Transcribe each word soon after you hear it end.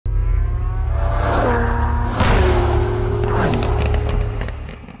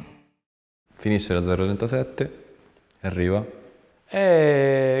Finisce la 0,37 e arriva.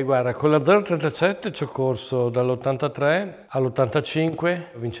 Guarda, con la 0,37 ci ho corso dall'83 all'85,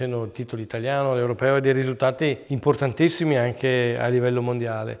 vincendo il titolo italiano, l'europeo e dei risultati importantissimi anche a livello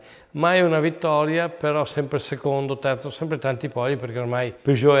mondiale. Mai una vittoria, però sempre secondo, terzo, sempre tanti podi, perché ormai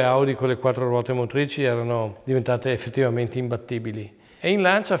Peugeot e Audi con le 4 ruote motrici erano diventate effettivamente imbattibili. E in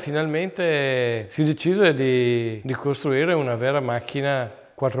lancia finalmente si decise di costruire una vera macchina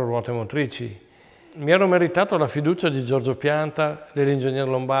 4 ruote motrici. Mi ero meritato la fiducia di Giorgio Pianta, dell'ingegner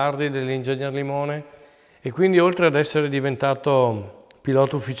Lombardi, dell'ingegner Limone, e quindi oltre ad essere diventato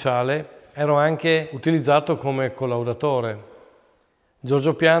pilota ufficiale ero anche utilizzato come collaudatore.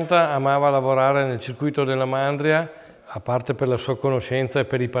 Giorgio Pianta amava lavorare nel circuito della Mandria, a parte per la sua conoscenza e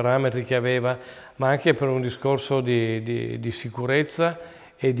per i parametri che aveva, ma anche per un discorso di sicurezza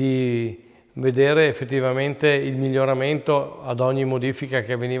e di vedere effettivamente il miglioramento ad ogni modifica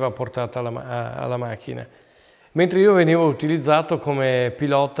che veniva portata alla macchina. Mentre io venivo utilizzato come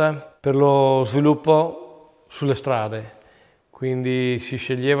pilota per lo sviluppo sulle strade, quindi si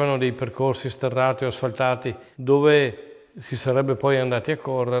sceglievano dei percorsi sterrati o asfaltati dove si sarebbe poi andati a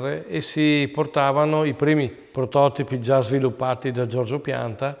correre e si portavano i primi prototipi già sviluppati da Giorgio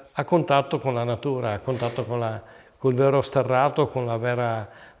Pianta a contatto con la natura, a contatto col vero sterrato, con la vera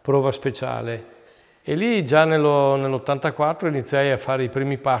prova speciale. E lì già nell'84 iniziai a fare i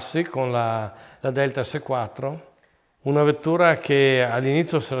primi passi con la Delta S4, una vettura che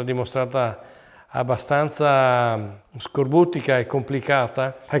all'inizio si era dimostrata abbastanza scorbutica e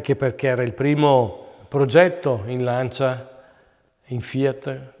complicata, anche perché era il primo progetto in lancia in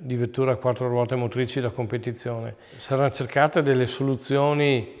Fiat di vettura a 4 ruote motrici da competizione. Si erano cercate delle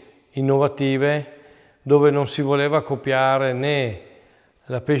soluzioni innovative dove non si voleva copiare né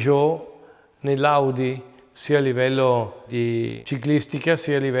la Peugeot né l'Audi, sia a livello di ciclistica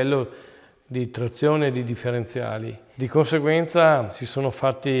sia a livello di trazione e di differenziali. Di conseguenza si sono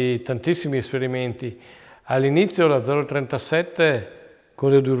fatti tantissimi esperimenti. All'inizio la 037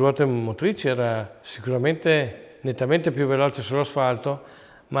 con le 2 ruote motrici era sicuramente nettamente più veloce sull'asfalto,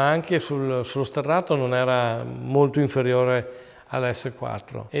 ma anche sullo sterrato non era molto inferiore alla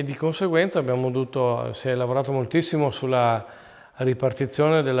S4. E di conseguenza si è lavorato moltissimo sulla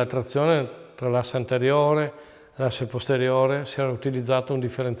ripartizione della trazione tra l'asse anteriore e l'asse posteriore. Si era utilizzato un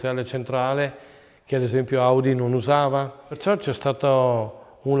differenziale centrale che ad esempio Audi non usava. Perciò c'è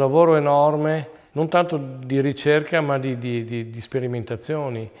stato un lavoro enorme, non tanto di ricerca ma di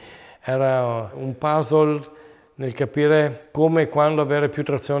sperimentazioni. Era un puzzle nel capire come e quando avere più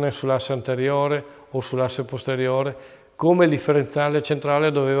trazione sull'asse anteriore o sull'asse posteriore, come il differenziale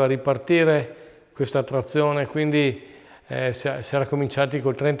centrale doveva ripartire questa trazione, quindi si era cominciati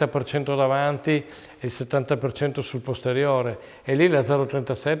col 30% davanti e il 70% sul posteriore, e lì la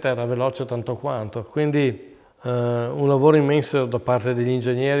 037 era veloce tanto quanto, quindi un lavoro immenso da parte degli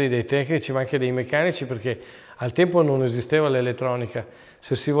ingegneri, dei tecnici, ma anche dei meccanici, perché al tempo non esisteva l'elettronica.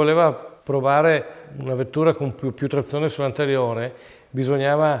 Se si voleva provare una vettura con più trazione sull'anteriore,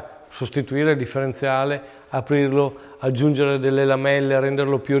 bisognava sostituire il differenziale, aprirlo, aggiungere delle lamelle,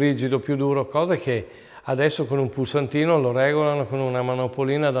 renderlo più rigido, più duro, cose che adesso con un pulsantino lo regolano, con una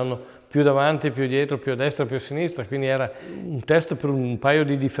manopolina danno più davanti, più dietro, più a destra, più a sinistra. Quindi era un test per un paio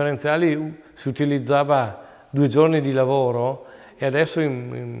di differenziali, si utilizzava 2 giorni di lavoro, e adesso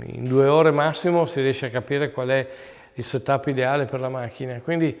in 2 ore massimo si riesce a capire qual è il setup ideale per la macchina.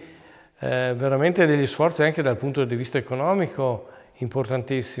 Quindi veramente degli sforzi anche dal punto di vista economico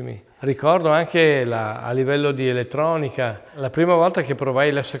importantissimi. Ricordo anche a livello di elettronica, la prima volta che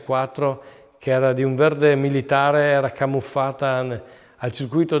provai l'S4, che era di un verde militare, era camuffata al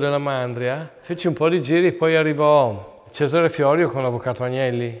circuito della Mandria, feci un po' di giri, poi arrivò Cesare Fiorio con l'avvocato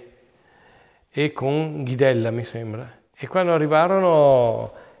Agnelli e con Ghidella, mi sembra. E quando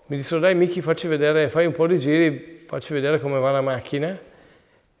arrivarono mi dissero: dai Miki, facci vedere, fai un po' di giri, facci vedere come va la macchina.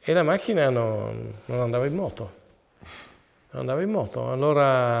 E la macchina non andava in moto. Non andava in moto.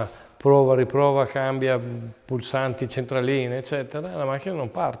 Allora prova, riprova, cambia pulsanti, centraline, eccetera, la macchina non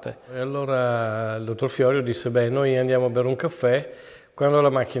parte. E allora il dottor Fiorio disse: beh, noi andiamo a bere un caffè, quando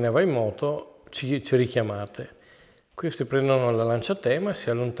la macchina va in moto ci richiamate. Questi prendono la lanciatema e si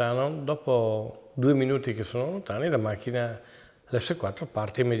allontanano. Dopo 2 minuti che sono lontani, la macchina, l'S4,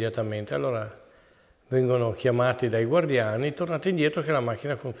 parte immediatamente. Allora vengono chiamati dai guardiani: tornate indietro che la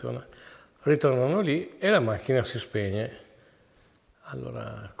macchina funziona. Ritornano lì e la macchina si spegne.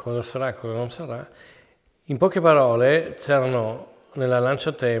 Allora, cosa sarà, cosa non sarà? In poche parole, c'erano nella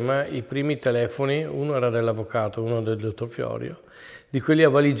lanciatema i primi telefoni, uno era dell'avvocato, uno del dottor Fiorio, di quelli a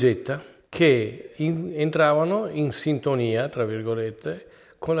valigetta, che entravano in sintonia, tra virgolette,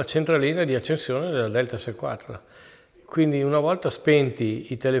 con la centralina di accensione della Delta S4. Quindi una volta spenti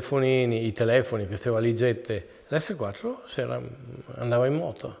i telefonini, i telefoni, queste valigette, l'S4 andava in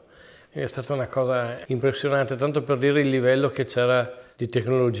moto. Quindi è stata una cosa impressionante, tanto per dire il livello che c'era di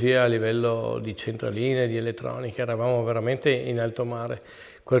tecnologia a livello di centraline, di elettronica, eravamo veramente in alto mare.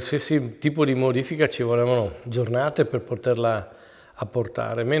 Qualsiasi tipo di modifica ci volevano giornate per poterla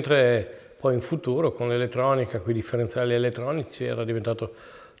apportare, mentre poi in futuro con l'elettronica, con i differenziali elettronici, era diventato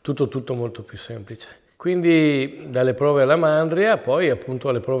tutto molto più semplice. Quindi dalle prove alla mandria, poi appunto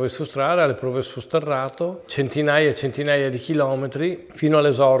alle prove su strada, alle prove su sterrato, centinaia e centinaia di chilometri, fino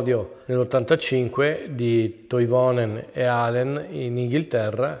all'esordio nell'85 di Toivonen e Allen in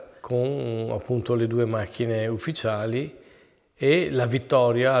Inghilterra, con appunto le due macchine ufficiali, e la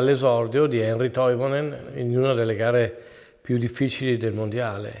vittoria all'esordio di Henry Toivonen in una delle gare più difficili del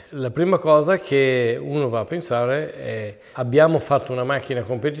mondiale. La prima cosa che uno va a pensare è: abbiamo fatto una macchina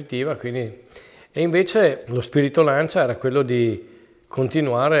competitiva, e invece lo spirito lancia era quello di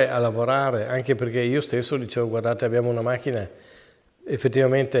continuare a lavorare, anche perché io stesso dicevo: guardate, abbiamo una macchina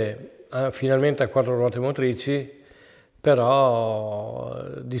effettivamente finalmente a 4 ruote motrici, però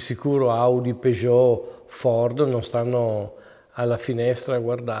di sicuro Audi, Peugeot, Ford non stanno alla finestra a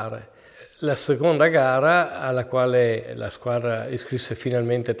guardare. La seconda gara, alla quale la squadra iscrisse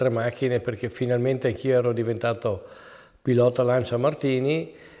finalmente 3 macchine, perché finalmente anch'io ero diventato pilota Lancia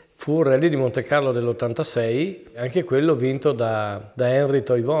Martini, fu il Rally di Monte Carlo dell'86, anche quello vinto da Henry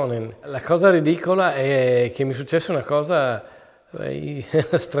Toivonen. La cosa ridicola è che mi successe una cosa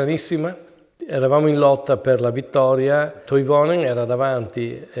stranissima. Eravamo in lotta per la vittoria, Toivonen era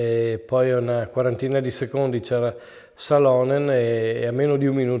davanti e poi a una quarantina di secondi c'era Salonen e a meno di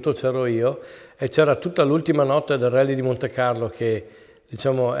un minuto c'ero io, e c'era tutta l'ultima notte del Rally di Monte Carlo, che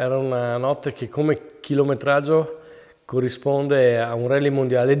diciamo era una notte che come chilometraggio corrisponde a un rally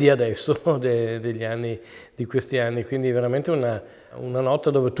mondiale di adesso, di questi anni, quindi veramente una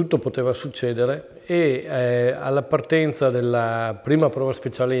notte dove tutto poteva succedere. E alla partenza della prima prova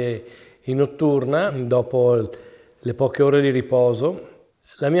speciale in notturna, dopo le poche ore di riposo,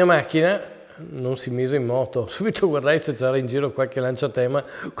 la mia macchina non si mise in moto. Subito guardai se c'era in giro qualche lanciatema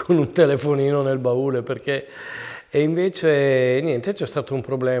con un telefonino nel baule, e invece niente, c'è stato un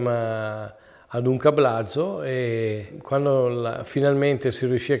problema ad un cablaggio, e quando finalmente si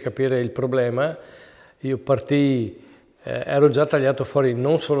riuscì a capire il problema, io partii, ero già tagliato fuori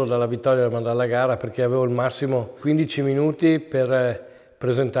non solo dalla vittoria ma dalla gara, perché avevo il massimo 15 minuti per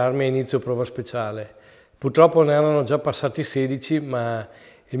presentarmi a inizio prova speciale. Purtroppo ne erano già passati 16, ma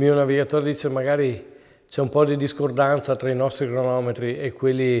il mio navigatore dice: magari c'è un po' di discordanza tra i nostri cronometri e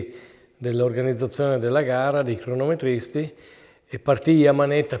quelli dell'organizzazione della gara, dei cronometristi, e partii a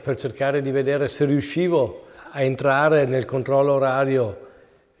manetta per cercare di vedere se riuscivo a entrare nel controllo orario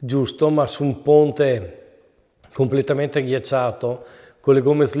giusto, ma su un ponte completamente ghiacciato, con le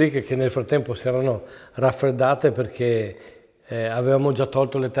gomme slick che nel frattempo si erano raffreddate perché avevamo già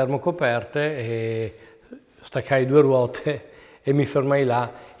tolto le termocoperte, e staccai 2 ruote e mi fermai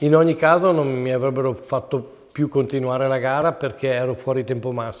là. In ogni caso non mi avrebbero fatto più continuare la gara perché ero fuori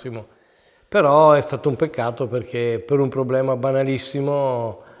tempo massimo. Però è stato un peccato, perché per un problema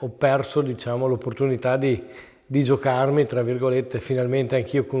banalissimo ho perso, diciamo, l'opportunità di giocarmi, tra virgolette, finalmente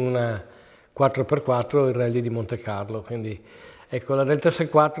anch'io con una 4x4 il Rally di Monte Carlo. Quindi ecco, la Delta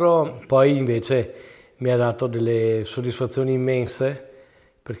S4 poi invece mi ha dato delle soddisfazioni immense,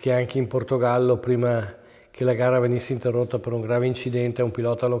 perché anche in Portogallo, prima che la gara venisse interrotta per un grave incidente a un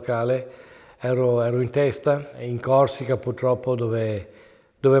pilota locale, ero in testa. E in Corsica purtroppo, dove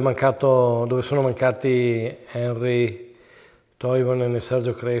sono mancati Henry Toivonen e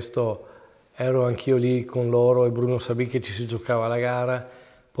Sergio Cresto, ero anch'io lì con loro e Bruno Sabì, che ci si giocava la gara,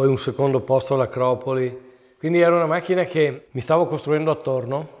 poi un secondo posto all'Acropoli. Quindi era una macchina che mi stavo costruendo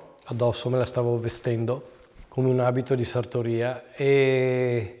addosso, me la stavo vestendo come un abito di sartoria,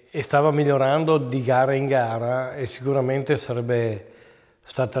 e stava migliorando di gara in gara, e sicuramente sarebbe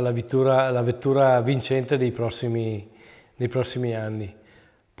stata la vettura vincente dei prossimi anni.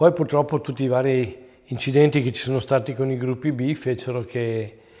 Poi purtroppo tutti i vari incidenti che ci sono stati con i gruppi B fecero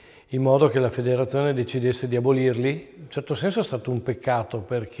in modo che la federazione decidesse di abolirli. In un certo senso è stato un peccato,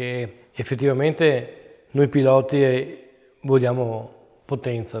 perché effettivamente noi piloti vogliamo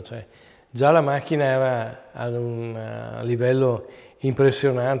potenza, cioè già la macchina era a un livello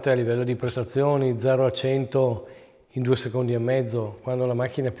impressionante a livello di prestazioni, 0 a 100 in 2 secondi e mezzo, quando la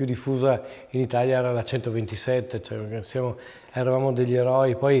macchina più diffusa in Italia era la 127, cioè eravamo degli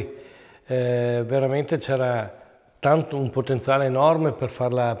eroi. Poi veramente c'era tanto un potenziale enorme per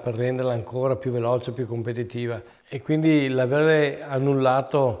renderla ancora più veloce, più competitiva. E quindi l'avere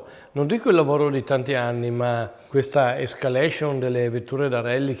annullato, non dico il lavoro di tanti anni, ma questa escalation delle vetture da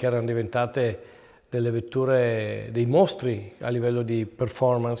rally che erano diventate delle vetture, dei mostri a livello di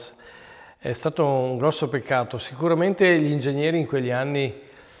performance, è stato un grosso peccato. Sicuramente gli ingegneri in quegli anni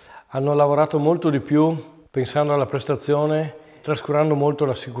hanno lavorato molto di più pensando alla prestazione, trascurando molto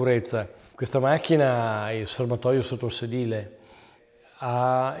la sicurezza. Questa macchina ha il serbatoio sotto il sedile,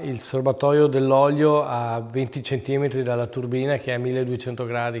 ha il serbatoio dell'olio a 20 cm dalla turbina che è a 1200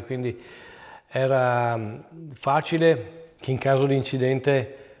 gradi, quindi era facile che in caso di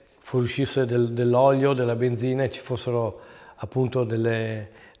incidente fuoriuscisse dell'olio, della benzina e ci fossero appunto degli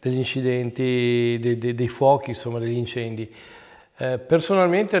incidenti, dei fuochi, insomma degli incendi.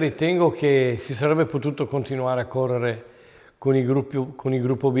 Personalmente ritengo che si sarebbe potuto continuare a correre con i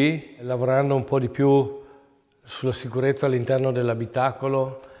Gruppo B, lavorando un po' di più sulla sicurezza all'interno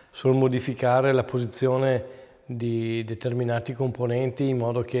dell'abitacolo, sul modificare la posizione di determinati componenti in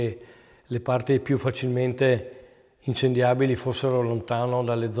modo che le parti più facilmente incendiabili fossero lontano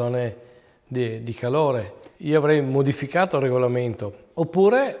dalle zone di calore. Io avrei modificato il regolamento,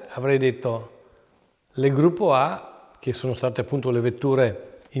 oppure avrei detto le Gruppo A, che sono state appunto le vetture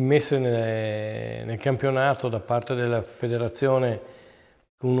immesse nel campionato da parte della federazione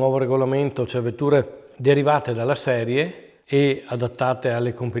con un nuovo regolamento, cioè vetture derivate dalla serie e adattate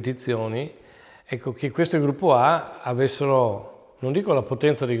alle competizioni, ecco che queste Gruppo A avessero, non dico la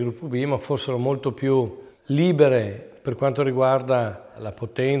potenza dei Gruppo B, ma fossero molto più libere per quanto riguarda la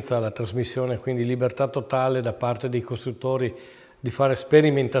potenza, la trasmissione, quindi libertà totale da parte dei costruttori di fare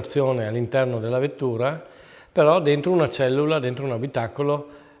sperimentazione all'interno della vettura, però dentro una cellula, dentro un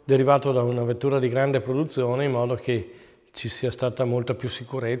abitacolo derivato da una vettura di grande produzione, in modo che ci sia stata molta più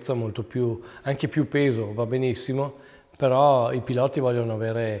sicurezza, anche più peso, va benissimo, però i piloti vogliono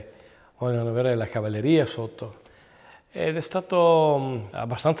avere la cavalleria sotto. Ed è stato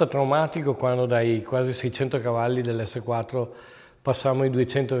abbastanza traumatico quando dai quasi 600 cavalli dell'S4 passammo ai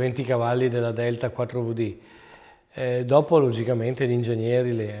 220 cavalli della Delta 4VD. Dopo logicamente gli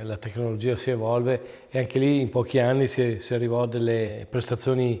ingegneri, la tecnologia si evolve e anche lì in pochi anni si arrivò a delle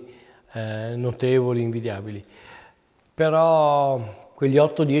prestazioni notevoli, invidiabili. Però quegli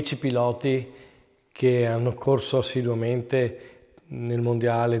 8-10 piloti che hanno corso assiduamente nel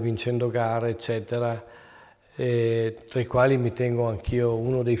mondiale vincendo gare eccetera, tra i quali mi tengo anch'io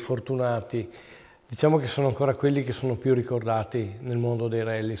uno dei fortunati, diciamo che sono ancora quelli che sono più ricordati nel mondo dei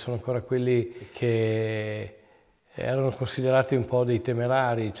rally, sono ancora quelli che erano considerati un po' dei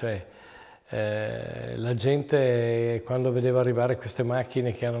temerari, cioè la gente quando vedeva arrivare queste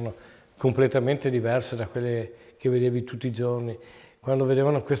macchine che erano completamente diverse da quelle che vedevi tutti i giorni, quando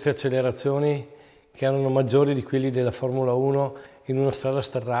vedevano queste accelerazioni che erano maggiori di quelli della Formula 1 in una strada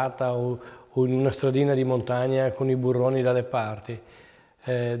sterrata o in una stradina di montagna con i burroni dalle parti.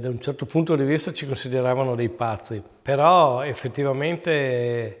 Da un certo punto di vista ci consideravano dei pazzi, però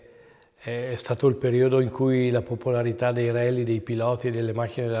effettivamente è stato il periodo in cui la popolarità dei rally, dei piloti e delle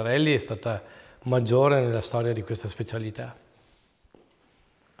macchine da rally è stata maggiore nella storia di questa specialità.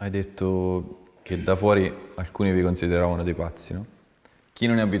 Hai detto che da fuori alcuni vi consideravano dei pazzi, no? Chi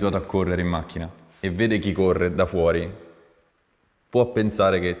non è abituato a correre in macchina e vede chi corre da fuori può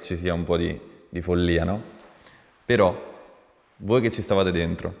pensare che ci sia un po' di follia, no? Però voi che ci stavate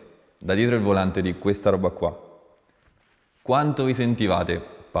dentro, da dietro il volante di questa roba qua, quanto vi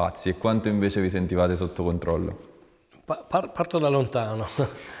sentivate pazzi e quanto invece vi sentivate sotto controllo? Parto da lontano.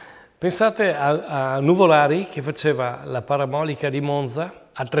 Pensate a Nuvolari che faceva la parabolica di Monza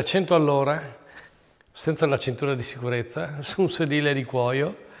a 300 all'ora, senza la cintura di sicurezza, su un sedile di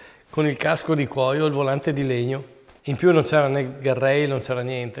cuoio, con il casco di cuoio, il volante di legno. In più non c'era né guardrail, non c'era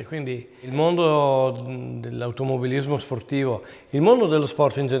niente, quindi il mondo dell'automobilismo sportivo, il mondo dello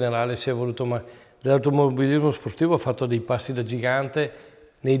sport in generale si è evoluto, ma l'automobilismo sportivo ha fatto dei passi da gigante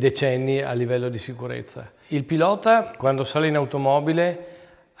nei decenni a livello di sicurezza. Il pilota, quando sale in automobile,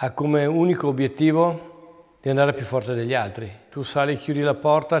 ha come unico obiettivo di andare più forte degli altri. Tu sali, chiudi la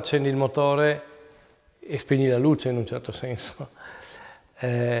porta, accendi il motore e spegni la luce in un certo senso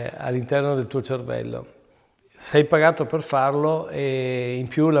all'interno del tuo cervello. Sei pagato per farlo e in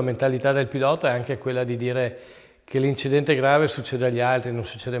più la mentalità del pilota è anche quella di dire che l'incidente grave succede agli altri, non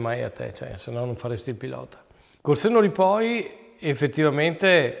succede mai a te, cioè se no non faresti il pilota. Col senno di poi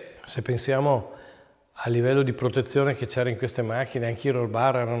effettivamente, se pensiamo al livello di protezione che c'era in queste macchine, anche i roll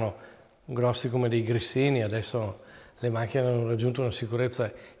bar erano grossi come dei grissini, adesso le macchine hanno raggiunto una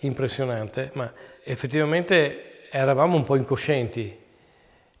sicurezza impressionante, ma effettivamente eravamo un po' incoscienti.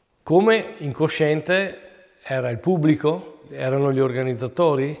 Come incosciente era il pubblico, erano gli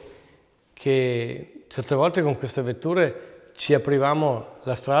organizzatori che certe volte con queste vetture ci aprivamo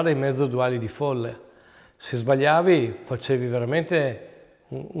la strada in mezzo a due ali di folle. Se sbagliavi facevi veramente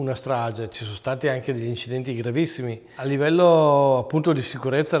una strage, ci sono stati anche degli incidenti gravissimi. A livello appunto di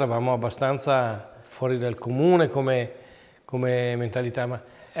sicurezza eravamo abbastanza fuori dal comune come mentalità, ma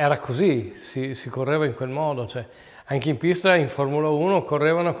era così, si correva in quel modo. Cioè, anche in pista in Formula 1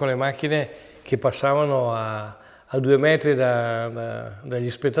 correvano con le macchine che passavano a 2 metri dagli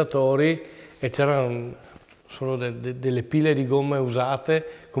spettatori e c'erano solo delle pile di gomme usate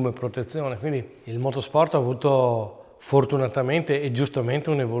come protezione. Quindi il motorsport ha avuto fortunatamente e giustamente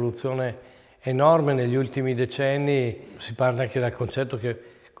un'evoluzione enorme negli ultimi decenni. Si parla anche dal concetto che,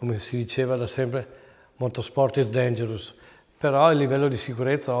 come si diceva da sempre, motorsport is dangerous, però il livello di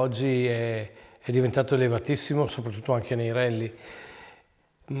sicurezza oggi è diventato elevatissimo, soprattutto anche nei rally.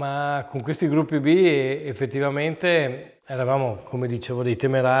 Ma con questi gruppi B effettivamente eravamo, come dicevo, dei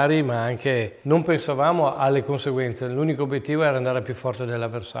temerari, ma anche non pensavamo alle conseguenze. L'unico obiettivo era andare più forte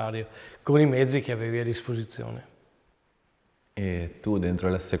dell'avversario, con i mezzi che avevi a disposizione. E tu dentro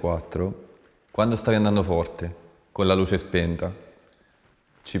l'S4, quando stavi andando forte, con la luce spenta,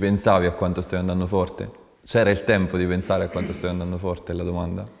 ci pensavi a quanto stavi andando forte? C'era il tempo di pensare a quanto stavi andando forte, è la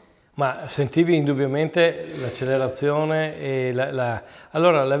domanda? Ma sentivi indubbiamente l'accelerazione e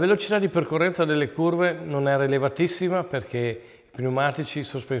allora la velocità di percorrenza delle curve non era elevatissima perché pneumatici,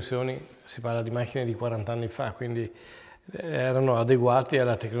 sospensioni, si parla di macchine di 40 anni fa, quindi erano adeguati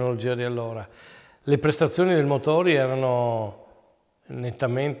alla tecnologia di allora. Le prestazioni del motore erano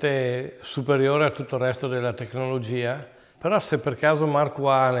nettamente superiori a tutto il resto della tecnologia, però se per caso Mark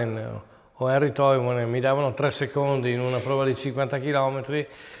Allen o Henry Toivonen mi davano 3 secondi in una prova di 50 km,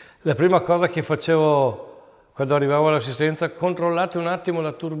 la prima cosa che facevo quando arrivavo all'assistenza, controllate un attimo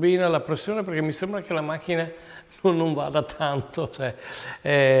la turbina, la pressione, perché mi sembra che la macchina non vada tanto, cioè,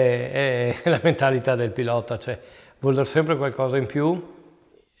 è la mentalità del pilota, cioè voler sempre qualcosa in più.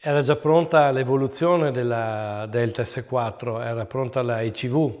 Era già pronta l'evoluzione della Delta S4, era pronta la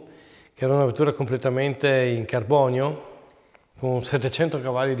ECV, che era una vettura completamente in carbonio, con 700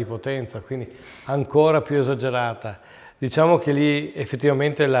 cavalli di potenza, quindi ancora più esagerata. Diciamo che lì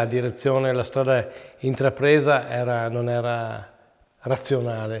effettivamente la direzione, la strada intrapresa non era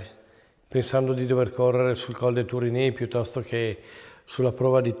razionale, pensando di dover correre sul Col dei Turini piuttosto che sulla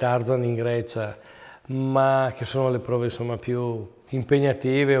prova di Tarzan in Grecia, ma che sono le prove insomma più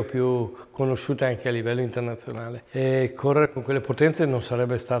impegnative o più conosciute anche a livello internazionale. E correre con quelle potenze non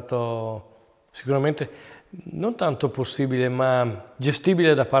sarebbe stato sicuramente non tanto possibile, ma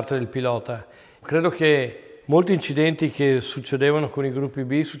gestibile da parte del pilota. Credo che molti incidenti che succedevano con i gruppi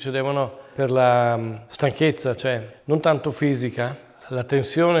B succedevano per la stanchezza, cioè non tanto fisica. La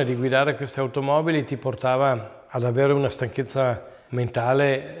tensione di guidare queste automobili ti portava ad avere una stanchezza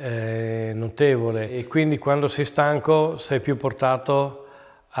mentale notevole e quindi quando sei stanco sei più portato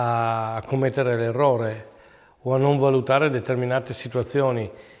a commettere l'errore o a non valutare determinate situazioni.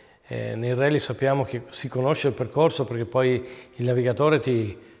 Nei rally sappiamo che si conosce il percorso perché poi il navigatore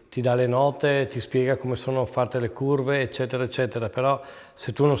ti dà le note, ti spiega come sono fatte le curve, eccetera, eccetera, però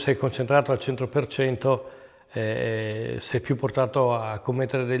se tu non sei concentrato al 100% sei più portato a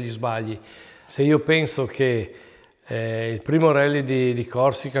commettere degli sbagli. Se io penso che il primo rally di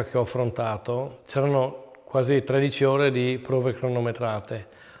Corsica che ho affrontato c'erano quasi 13 ore di prove cronometrate.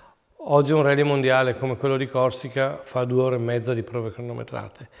 Oggi un rally mondiale come quello di Corsica fa 2 ore e mezza di prove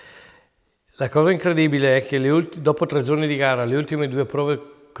cronometrate. La cosa incredibile è che dopo 3 giorni di gara, le ultime 2 prove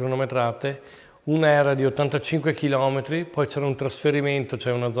cronometrate, una era di 85 km, poi c'era un trasferimento,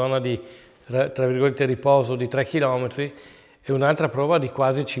 cioè una zona di, tra virgolette, riposo di 3 km e un'altra prova di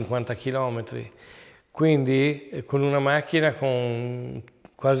quasi 50 km. Quindi con una macchina con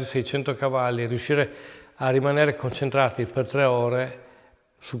quasi 600 cavalli riuscire a rimanere concentrati per 3 ore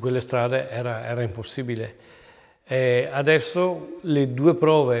su quelle strade era impossibile. Adesso le 2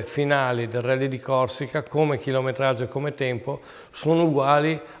 prove finali del Rally di Corsica, come chilometraggio e come tempo, sono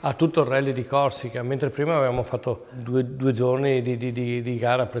uguali a tutto il Rally di Corsica, mentre prima avevamo fatto 2 giorni di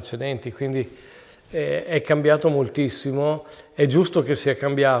gara precedenti, quindi è cambiato moltissimo, è giusto che sia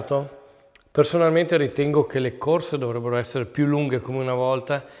cambiato. Personalmente ritengo che le corse dovrebbero essere più lunghe come una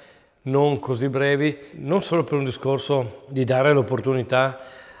volta, non così brevi, non solo per un discorso di dare l'opportunità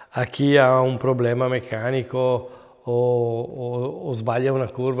a chi ha un problema meccanico o sbaglia una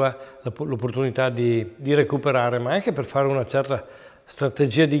curva, l'opportunità di recuperare, ma anche per fare una certa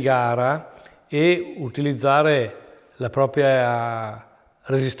strategia di gara e utilizzare la propria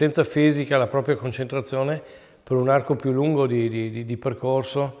resistenza fisica, la propria concentrazione per un arco più lungo di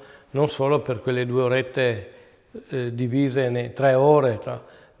percorso, non solo per quelle 2 orette divise, 3 ore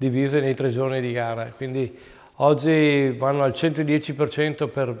divise nei 3 giorni di gara. Quindi oggi vanno al 110%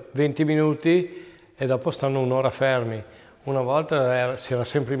 per 20 minuti e dopo stanno un'ora fermi. Una volta si era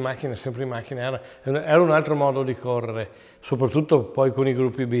sempre in macchina, era un altro modo di correre, soprattutto poi con i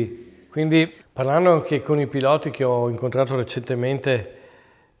gruppi B. Quindi parlando anche con i piloti che ho incontrato recentemente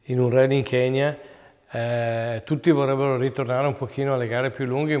in un rally in Kenya, tutti vorrebbero ritornare un pochino alle gare più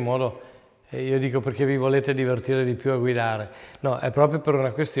lunghe in modo, io dico perché vi volete divertire di più a guidare, no, è proprio per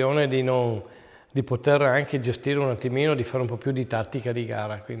una questione di poter anche gestire un attimino, di fare un po' più di tattica di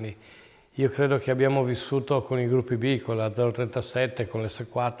gara. Quindi io credo che abbiamo vissuto con i gruppi B, con la 037, con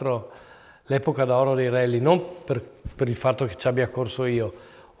l'S4, l'epoca d'oro dei rally, non per il fatto che ci abbia corso io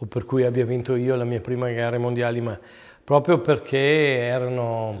o per cui abbia vinto io la mia prima gara mondiali, ma proprio perché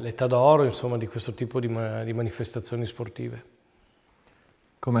erano l'età d'oro, insomma, di questo tipo di manifestazioni sportive.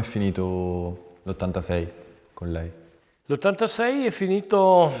 Com'è finito l'86 con lei? L'86 è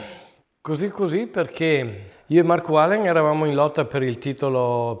finito così perché io e Marco Allen eravamo in lotta per il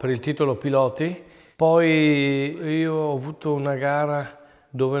titolo piloti, poi io ho avuto una gara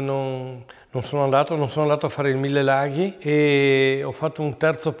dove non sono andato a fare il 1000 laghi e ho fatto un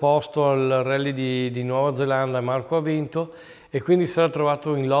terzo posto al rally di Nuova Zelanda, Marco ha vinto e quindi si era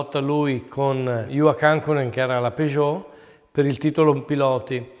trovato in lotta lui con Juha Kankkunen, che era la Peugeot, per il titolo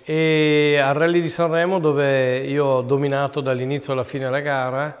piloti, e al rally di Sanremo, dove io ho dominato dall'inizio alla fine la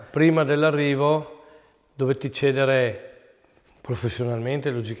gara, prima dell'arrivo dovetti cedere professionalmente,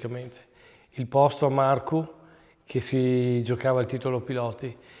 logicamente, il posto a Marcu, che si giocava il titolo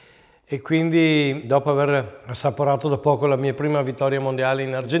piloti. E quindi, dopo aver assaporato da poco la mia prima vittoria mondiale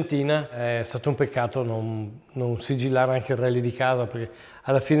in Argentina, è stato un peccato non sigillare anche il rally di casa, perché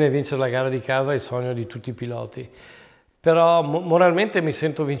alla fine vincere la gara di casa è il sogno di tutti i piloti. Però moralmente mi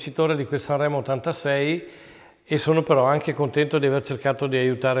sento vincitore di quel Sanremo 86 e sono però anche contento di aver cercato di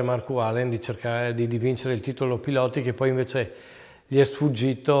aiutare Marco Allen, di cercare di vincere il titolo piloti, che poi invece gli è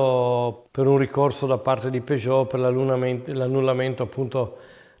sfuggito per un ricorso da parte di Peugeot per l'annullamento appunto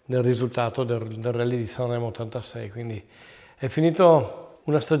del risultato del rally di Sanremo 86. Quindi è finito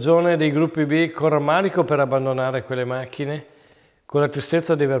una stagione dei gruppi B con rammarico per abbandonare quelle macchine, con la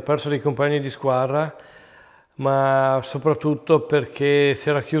tristezza di aver perso dei compagni di squadra, ma soprattutto perché si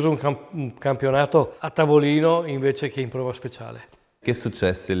era chiuso un campionato a tavolino invece che in prova speciale. Che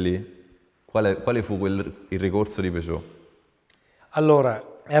successe lì? Quale fu il ricorso di Peugeot?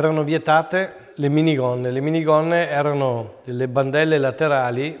 Allora, erano vietate le minigonne. Le minigonne erano delle bandelle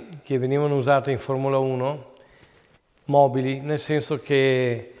laterali che venivano usate in Formula 1, mobili, nel senso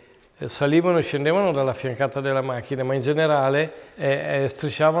che salivano e scendevano dalla fiancata della macchina, ma in generale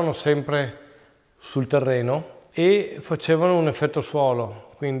strisciavano sempre sul terreno e facevano un effetto suolo,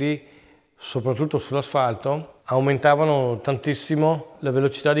 quindi soprattutto sull'asfalto aumentavano tantissimo la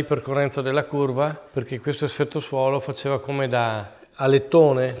velocità di percorrenza della curva, perché questo effetto suolo faceva come da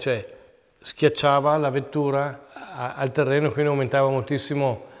alettone, cioè schiacciava la vettura al terreno, quindi aumentava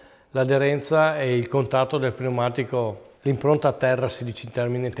moltissimo l'aderenza e il contatto del pneumatico, l'impronta a terra si dice in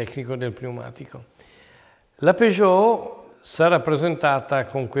termine tecnico del pneumatico. La Peugeot si era presentata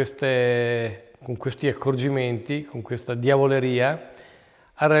con questi accorgimenti, con questa diavoleria,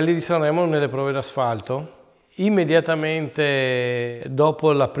 al Rally di Sanremo nelle prove d'asfalto. Immediatamente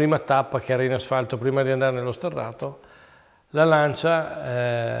dopo la prima tappa che era in asfalto, prima di andare nello sterrato, la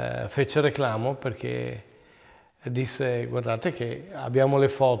Lancia fece reclamo perché disse: guardate che abbiamo le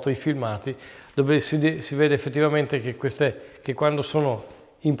foto, i filmati, dove si vede effettivamente che quando sono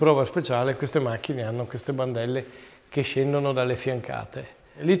in prova speciale queste macchine hanno queste bandelle che scendono dalle fiancate.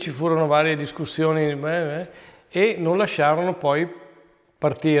 Lì ci furono varie discussioni e non lasciarono poi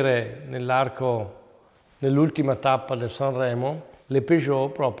partire nell'ultima tappa del Sanremo le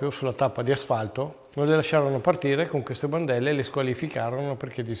Peugeot, proprio sulla tappa di asfalto, non le lasciarono partire con queste bandelle e le squalificarono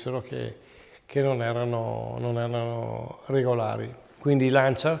perché dissero che non erano regolari. Quindi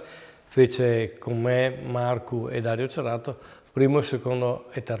Lancia fece con me, Marcu e Dario Cerato primo, secondo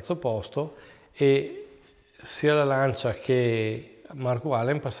e terzo posto, e sia la Lancia che Marco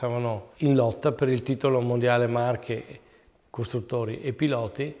Allen passavano in lotta per il titolo mondiale marche, costruttori e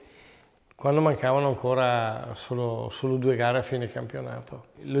piloti, quando mancavano ancora solo 2 gare a fine campionato.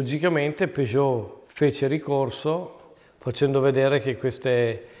 Logicamente Peugeot fece ricorso facendo vedere che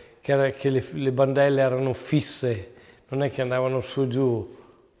le bandelle erano fisse, non è che andavano su e giù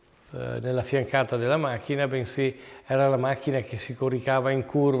nella fiancata della macchina, bensì era la macchina che si coricava in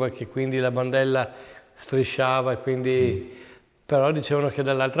curva e che quindi la bandella strisciava, e quindi però dicevano che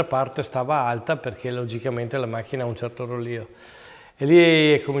dall'altra parte stava alta perché logicamente la macchina ha un certo rollio. E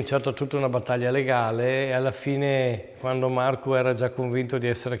lì è cominciata tutta una battaglia legale e alla fine, quando Marco era già convinto di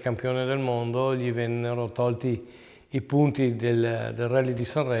essere campione del mondo, gli vennero tolti i punti del Rally di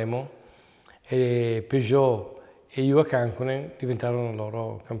Sanremo e Peugeot e Campione diventarono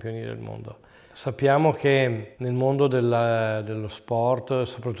loro campioni del mondo. Sappiamo che nel mondo dello sport,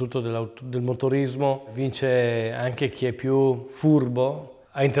 soprattutto del motorismo, vince anche chi è più furbo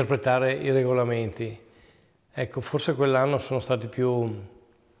a interpretare i regolamenti. Ecco, forse quell'anno sono stati più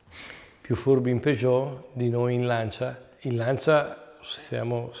furbi in Peugeot di noi in Lancia. In Lancia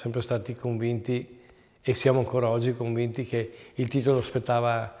siamo sempre stati convinti e siamo ancora oggi convinti che il titolo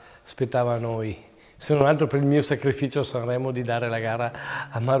spettava a noi. Se non altro per il mio sacrificio a Sanremo di dare la gara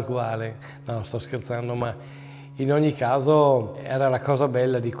a Marco Ale. No, sto scherzando, ma in ogni caso era la cosa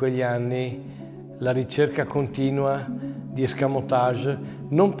bella di quegli anni, la ricerca continua di escamotage,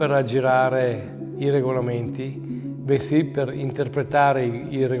 non per aggirare i regolamenti, bensì per interpretare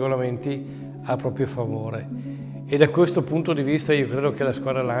i regolamenti a proprio favore. E da questo punto di vista io credo che la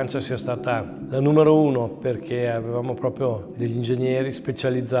squadra Lancia sia stata la numero uno, perché avevamo proprio degli ingegneri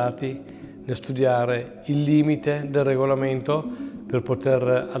specializzati nel studiare il limite del regolamento per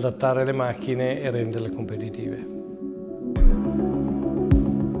poter adattare le macchine e renderle competitive.